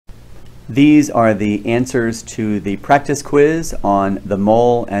These are the answers to the practice quiz on the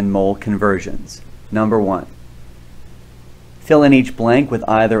mole and mole conversions. Number 1. Fill in each blank with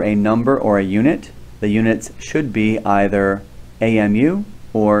either a number or a unit. The units should be either AMU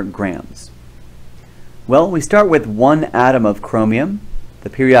or grams. Well, we start with 1 atom of chromium. The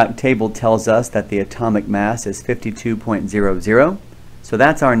periodic table tells us that the atomic mass is 52.00, so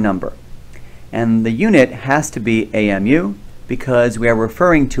that's our number. And the unit has to be AMU because we are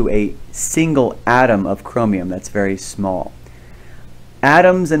referring to a single atom of chromium that's very small.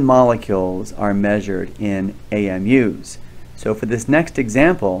 Atoms and molecules are measured in AMUs. So for this next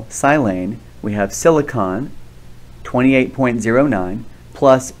example, silane, we have silicon, 28.09,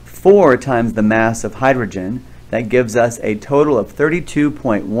 plus 4 times the mass of hydrogen. That gives us a total of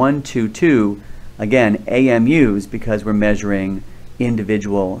 32.122, again, AMUs, because we're measuring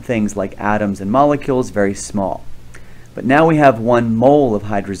individual things like atoms and molecules, very small. But now we have 1 mole of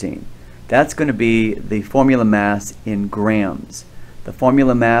hydrazine. That's going to be the formula mass in grams. The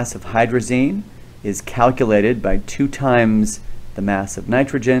formula mass of hydrazine is calculated by 2 times the mass of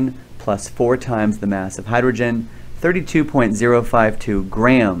nitrogen plus 4 times the mass of hydrogen. 32.052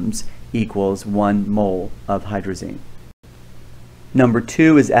 grams equals 1 mole of hydrazine. Number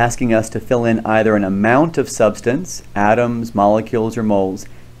 2 is asking us to fill in either an amount of substance, atoms, molecules, or moles,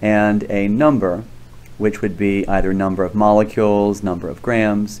 and a number, which would be either number of molecules, number of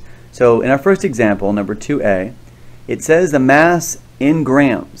grams. So in our first example, number 2a, it says the mass in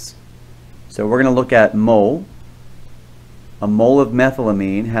grams. So we're going to look at mole. A mole of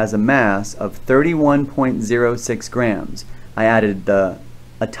methylamine has a mass of 31.06 grams. I added the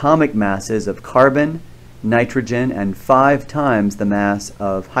atomic masses of carbon, nitrogen, and 5 times the mass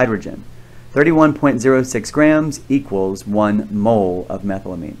of hydrogen. 31.06 grams equals 1 mole of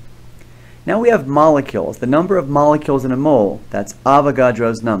methylamine. Now we have molecules. The number of molecules in a mole, that's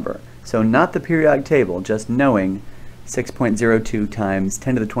Avogadro's number. So not the periodic table, just knowing 6.02 times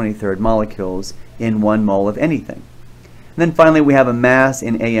 10 to the 23rd molecules in 1 mole of anything. And then finally we have a mass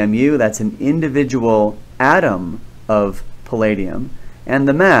in AMU. That's an individual atom of palladium. And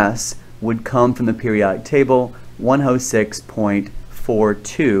the mass would come from the periodic table,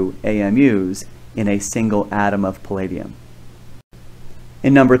 106.42 AMUs in a single atom of palladium.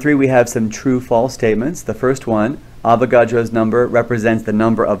 In number 3, we have some true-false statements. The first one, Avogadro's number represents the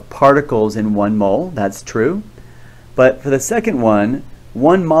number of particles in 1 mole. That's true. But for the second one,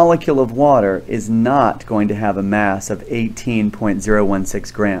 1 molecule of water is not going to have a mass of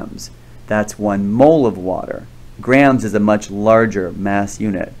 18.016 grams. That's 1 mole of water. Grams is a much larger mass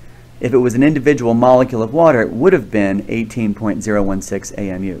unit. If it was an individual molecule of water, it would have been 18.016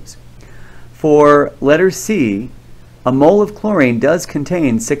 AMUs. For letter C, a mole of chlorine does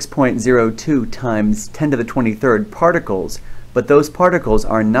contain 6.02 times 10 to the 23rd particles, but those particles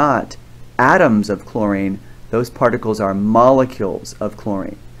are not atoms of chlorine. Those particles are molecules of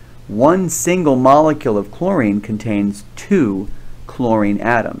chlorine. 1 single molecule of chlorine contains 2 chlorine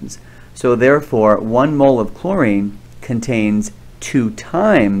atoms. So therefore, 1 mole of chlorine contains 2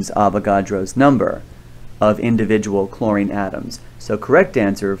 times Avogadro's number of individual chlorine atoms. So correct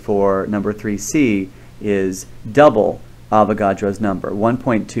answer for number 3C is double Avogadro's number,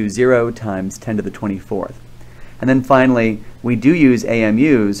 1.20 times 10 to the 24th. And then finally, we do use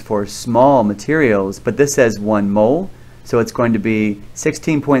AMUs for small materials, but this says 1 mole, so it's going to be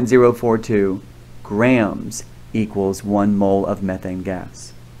 16.042 grams equals 1 mole of methane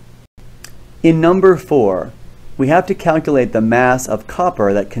gas. In number 4, we have to calculate the mass of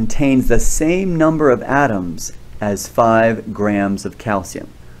copper that contains the same number of atoms as 5 grams of calcium.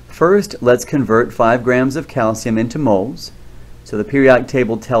 First, let's convert 5 grams of calcium into moles. So the periodic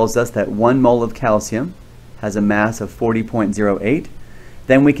table tells us that 1 mole of calcium has a mass of 40.08.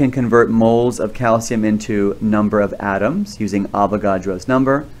 Then we can convert moles of calcium into number of atoms using Avogadro's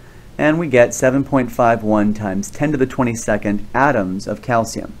number, and we get 7.51 times 10 to the 22nd atoms of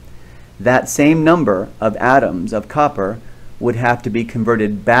calcium. That same number of atoms of copper would have to be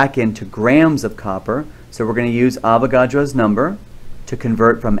converted back into grams of copper, so we're going to use Avogadro's number to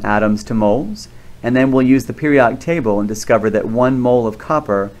convert from atoms to moles, and then we'll use the periodic table and discover that 1 mole of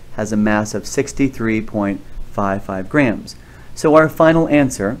copper has a mass of 63.55 grams. So our final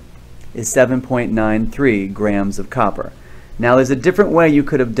answer is 7.93 grams of copper. Now there's a different way you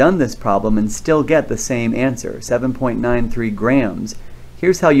could have done this problem and still get the same answer, 7.93 grams.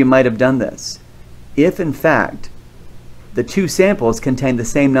 Here's how you might have done this. If in fact the 2 samples contain the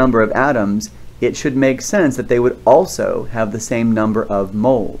same number of atoms, it should make sense that they would also have the same number of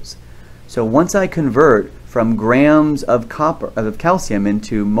moles. So once I convert from grams of calcium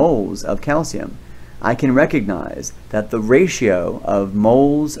into moles of calcium, I can recognize that the ratio of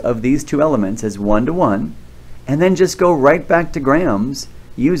moles of these two elements is 1 to 1, and then just go right back to grams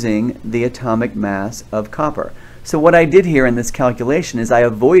using the atomic mass of copper. So what I did here in this calculation is I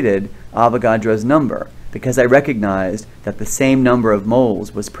avoided Avogadro's number. Because I recognized that the same number of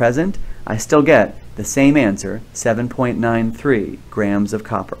moles was present, I still get the same answer, 7.93 grams of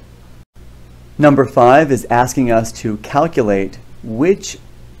copper. Number 5 is asking us to calculate which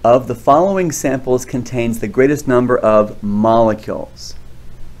of the following samples contains the greatest number of molecules.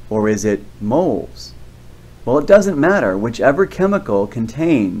 Or is it moles? Well, it doesn't matter. Whichever chemical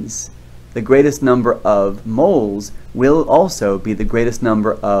contains the greatest number of moles will also be the greatest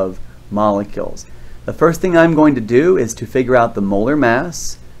number of molecules. The first thing I'm going to do is to figure out the molar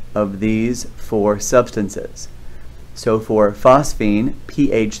mass of these four substances. So for phosphine,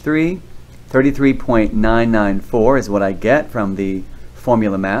 pH 3, 33.994 is what I get from the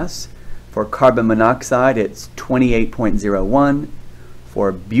formula mass. For carbon monoxide, it's 28.01.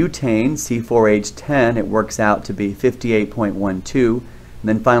 For butane, C4H10, it works out to be 58.12. And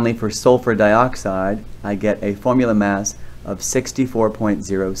then finally for sulfur dioxide, I get a formula mass of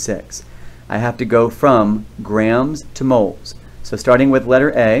 64.06. I have to go from grams to moles. So starting with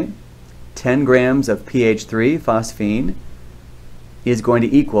letter A, 10 grams of pH 3 phosphine is going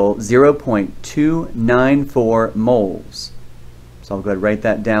to equal 0.294 moles. So I'll go ahead and write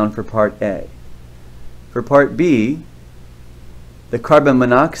that down for part A. For part B, the carbon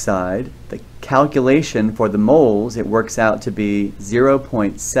monoxide, the calculation for the moles, it works out to be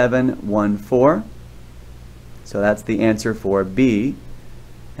 0.714. So that's the answer for B.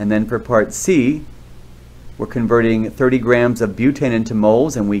 And then for part C, we're converting 30 grams of butane into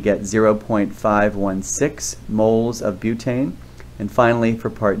moles, and we get 0.516 moles of butane. And finally, for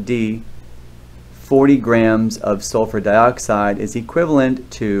part D, 40 grams of sulfur dioxide is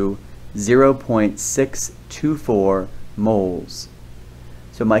equivalent to 0.624 moles.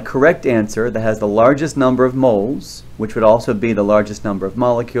 So my correct answer that has the largest number of moles, which would also be the largest number of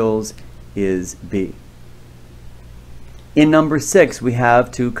molecules, is B. In number 6, we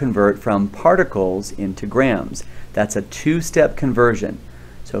have to convert from particles into grams. That's a two-step conversion.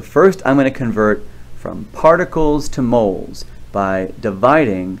 So first I'm going to convert from particles to moles by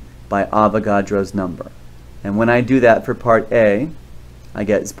dividing by Avogadro's number. And when I do that for part A, I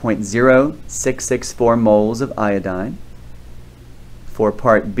get 0.0664 moles of iodine. For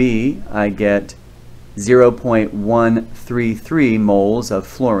part B, I get 0.133 moles of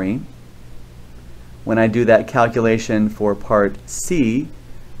fluorine. When I do that calculation for part C,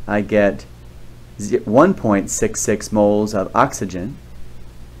 I get 1.66 moles of oxygen.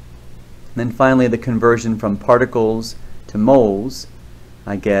 And then finally, the conversion from particles to moles,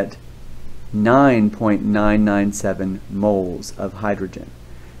 I get 9.997 moles of hydrogen.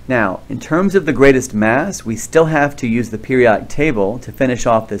 Now, in terms of the greatest mass, we still have to use the periodic table to finish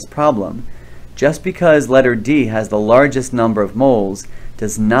off this problem. Just because letter D has the largest number of moles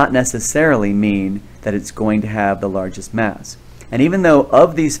does not necessarily mean that it's going to have the largest mass. And even though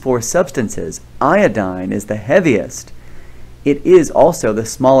of these four substances, iodine is the heaviest, it is also the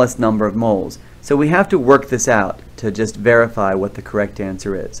smallest number of moles. So we have to work this out to just verify what the correct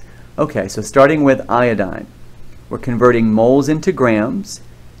answer is. Okay, so starting with iodine, we're converting moles into grams,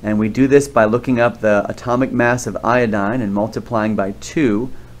 and we do this by looking up the atomic mass of iodine and multiplying by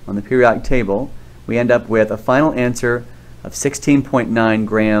 2 on the periodic table. We end up with a final answer of 16.9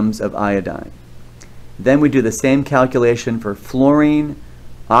 grams of iodine. Then we do the same calculation for fluorine,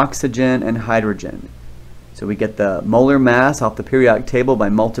 oxygen, and hydrogen. So we get the molar mass off the periodic table by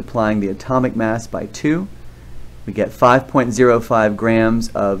multiplying the atomic mass by 2. We get 5.05 grams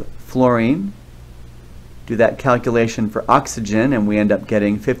of fluorine. Do that calculation for oxygen, and we end up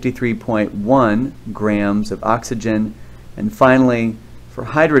getting 53.1 grams of oxygen. And finally, for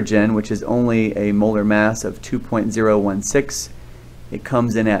hydrogen, which is only a molar mass of 2.016, it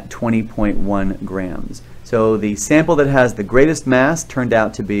comes in at 20.1 grams. So the sample that has the greatest mass turned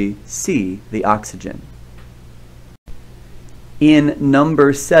out to be C, the oxygen. In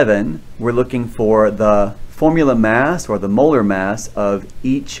number 7, we're looking for the formula mass or the molar mass of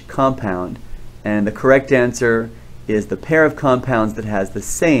each compound. And the correct answer is the pair of compounds that has the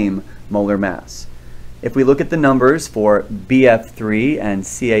same molar mass. If we look at the numbers for BF3 and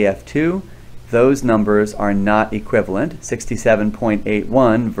CAF2, those numbers are not equivalent,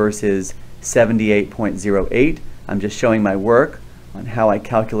 67.81 versus 78.08. I'm just showing my work on how I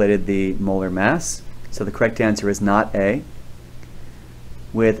calculated the molar mass. So the correct answer is not A.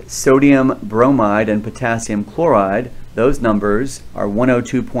 With sodium bromide and potassium chloride, those numbers are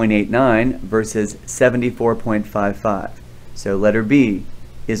 102.89 versus 74.55. So letter B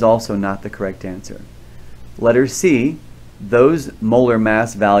is also not the correct answer. Letter C, those molar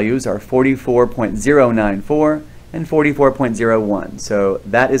mass values are 44.094 and 44.01. So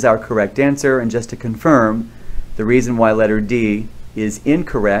that is our correct answer. And just to confirm, the reason why letter D is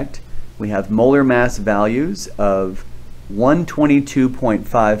incorrect, we have molar mass values of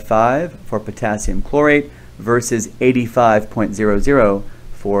 122.55 for potassium chlorate versus 85.00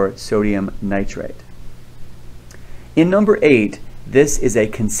 for sodium nitrate. In number 8, this is a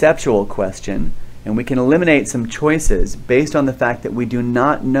conceptual question, and we can eliminate some choices based on the fact that we do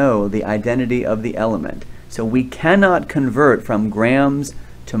not know the identity of the element. So we cannot convert from grams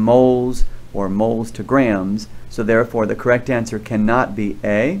to moles or moles to grams, so therefore the correct answer cannot be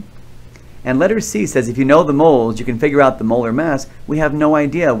A. And letter C says if you know the moles, you can figure out the molar mass. We have no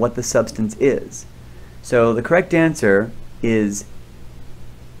idea what the substance is. So the correct answer is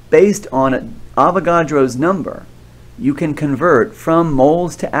based on Avogadro's number. You can convert from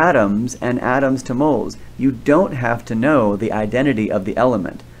moles to atoms and atoms to moles. You don't have to know the identity of the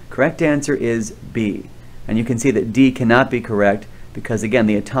element. Correct answer is B. And you can see that D cannot be correct because, again,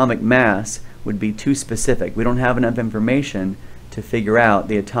 the atomic mass would be too specific. We don't have enough information to figure out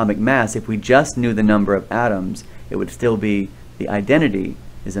the atomic mass. If we just knew the number of atoms, it would still be, the identity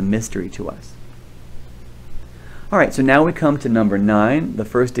is a mystery to us. All right, so now we come to number 9, the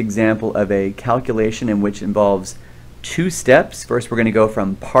first example of a calculation in which involves 2 steps. First, we're going to go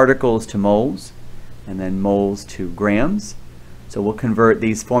from particles to moles, and then moles to grams. So we'll convert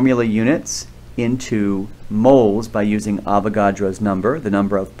these formula units into moles by using Avogadro's number, the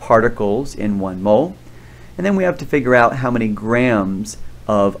number of particles in 1 mole. And then we have to figure out how many grams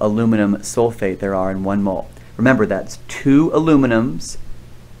of aluminum sulfate there are in 1 mole. Remember, that's 2 aluminums,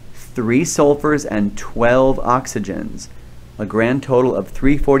 3 sulfurs, and 12 oxygens. A grand total of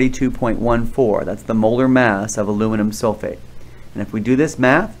 342.14. That's the molar mass of aluminum sulfate. And if we do this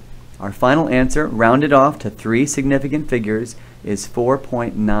math, our final answer, rounded off to 3 significant figures, is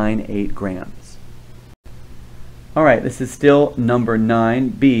 4.98 grams. All right, this is still number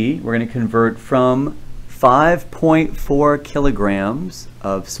 9B. We're going to convert from 5.4 kilograms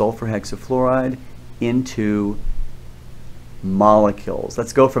of sulfur hexafluoride into molecules.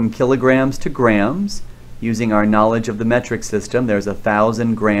 Let's go from kilograms to grams. Using our knowledge of the metric system, there's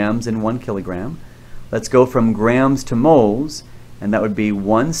 1,000 grams in 1 kilogram. Let's go from grams to moles, and that would be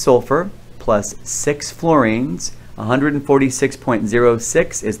 1 sulfur plus 6 fluorines.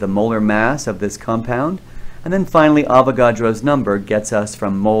 146.06 is the molar mass of this compound. And then finally, Avogadro's number gets us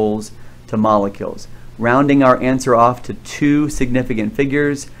from moles to molecules. Rounding our answer off to 2 significant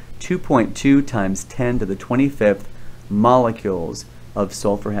figures, 2.2 times 10 to the 25th molecules of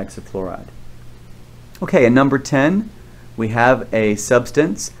sulfur hexafluoride. Okay, in number 10, we have a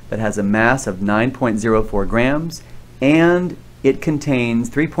substance that has a mass of 9.04 grams, and it contains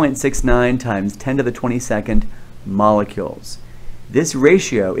 3.69 times 10 to the 22nd molecules. This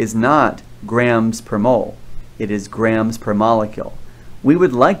ratio is not grams per mole. It is grams per molecule. We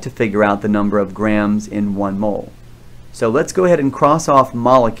would like to figure out the number of grams in 1 mole. So let's go ahead and cross off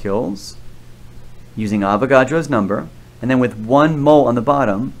molecules using Avogadro's number, and then with 1 mole on the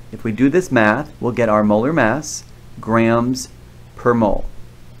bottom, if we do this math, we'll get our molar mass, grams per mole.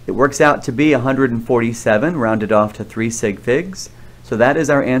 It works out to be 147, rounded off to 3 sig figs. So that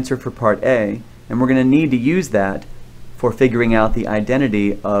is our answer for part A, and we're going to need to use that for figuring out the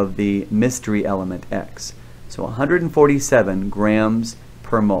identity of the mystery element X. So 147 grams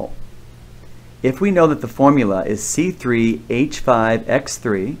per mole. If we know that the formula is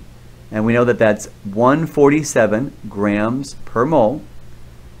C3H5X3, and we know that that's 147 grams per mole,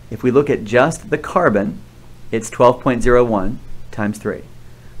 if we look at just the carbon, it's 12.01 times 3.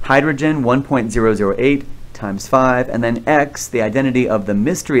 Hydrogen, 1.008 times 5, and then X, the identity of the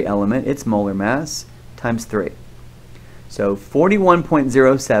mystery element, its molar mass, times 3. So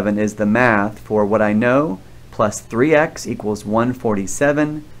 41.07 is the math for what I know, plus 3x equals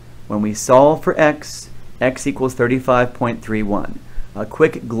 147. When we solve for x, x equals 35.31. A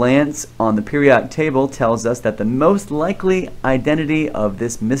quick glance on the periodic table tells us that the most likely identity of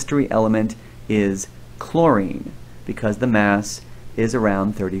this mystery element is chlorine, because the mass is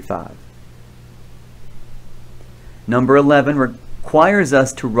around 35. Number 11 requires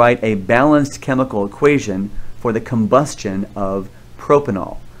us to write a balanced chemical equation for the combustion of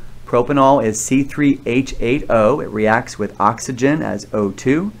propanol. Propanol is C3H8O. It reacts with oxygen as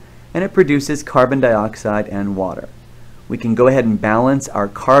O2, and it produces carbon dioxide and water. We can go ahead and balance our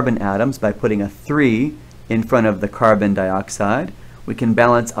carbon atoms by putting a 3 in front of the carbon dioxide. We can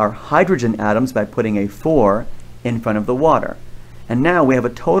balance our hydrogen atoms by putting a 4 in front of the water. And now we have a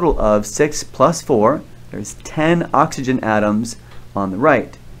total of 6 plus 4. There's 10 oxygen atoms on the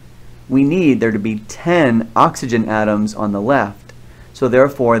right. we need there to be 10 oxygen atoms on the left. So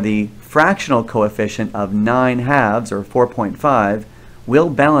therefore the fractional coefficient of 9/2, or 4.5, will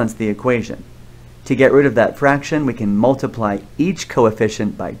balance the equation. To get rid of that fraction, we can multiply each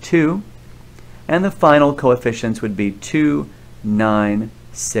coefficient by 2, and the final coefficients would be 2, 9,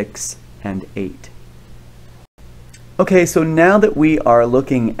 6, and 8. Okay, so now that we are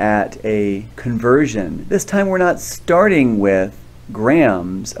looking at a conversion, this time we're not starting with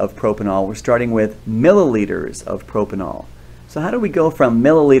grams of propanol, we're starting with milliliters of propanol. So how do we go from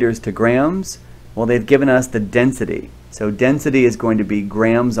milliliters to grams? Well, they've given us the density. So density is going to be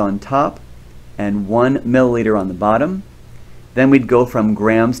grams on top and 1 milliliter on the bottom. Then we'd go from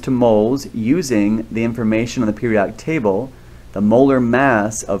grams to moles using the information on the periodic table. The molar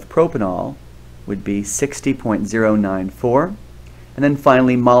mass of propanol would be 60.094. And then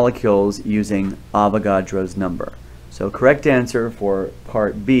finally molecules using Avogadro's number. So correct answer for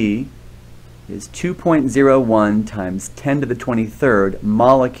part B is 2.01 times 10 to the 23rd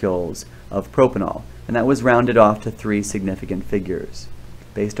molecules of propanol. And that was rounded off to 3 significant figures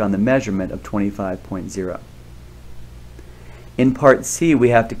based on the measurement of 25.0. In part C, we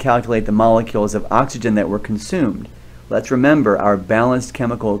have to calculate the molecules of oxygen that were consumed. Let's remember our balanced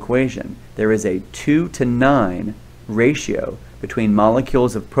chemical equation. There is a 2 to 9 ratio between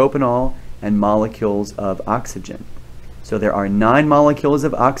molecules of propanol and molecules of oxygen. So there are 9 molecules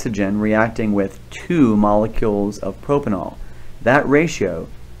of oxygen reacting with 2 molecules of propanol. That ratio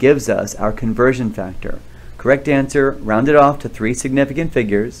gives us our conversion factor. Correct answer, rounded off to 3 significant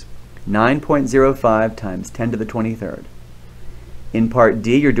figures, 9.05 times 10 to the 23rd. In part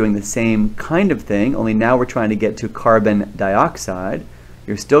D, you're doing the same kind of thing, only now we're trying to get to carbon dioxide.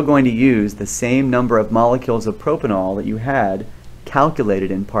 You're still going to use the same number of molecules of propanol that you had calculated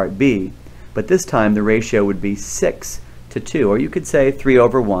in part B, but this time the ratio would be 6 to 2, or you could say 3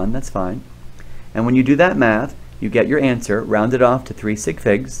 over 1, that's fine. And when you do that math, you get your answer rounded off to 3 sig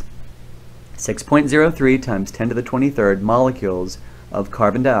figs, 6.03 times 10 to the 23rd molecules of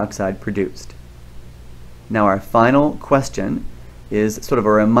carbon dioxide produced. Now our final question is sort of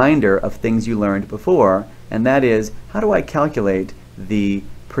a reminder of things you learned before, and that is, how do I calculate the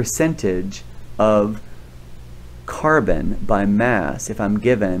percentage of carbon by mass if I'm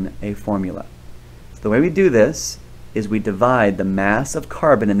given a formula? So the way we do this is we divide the mass of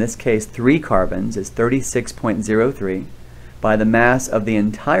carbon, in this case 3 carbons is 36.03, by the mass of the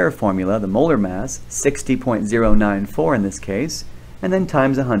entire formula, the molar mass, 60.094 in this case, and then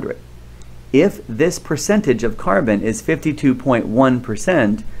times 100. If this percentage of carbon is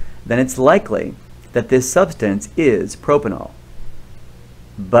 52.1%, then it's likely that this substance is propanol.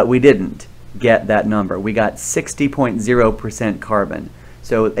 But we didn't get that number. We got 60.0% carbon.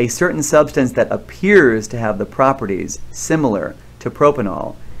 So a certain substance that appears to have the properties similar to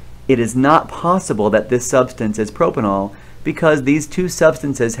propanol, it is not possible that this substance is propanol because these two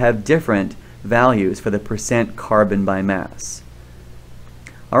substances have different values for the percent carbon by mass.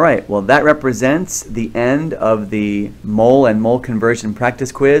 Alright, well that represents the end of the mole and mole conversion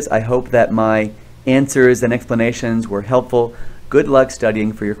practice quiz. I hope that my answers and explanations were helpful. Good luck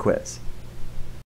studying for your quiz.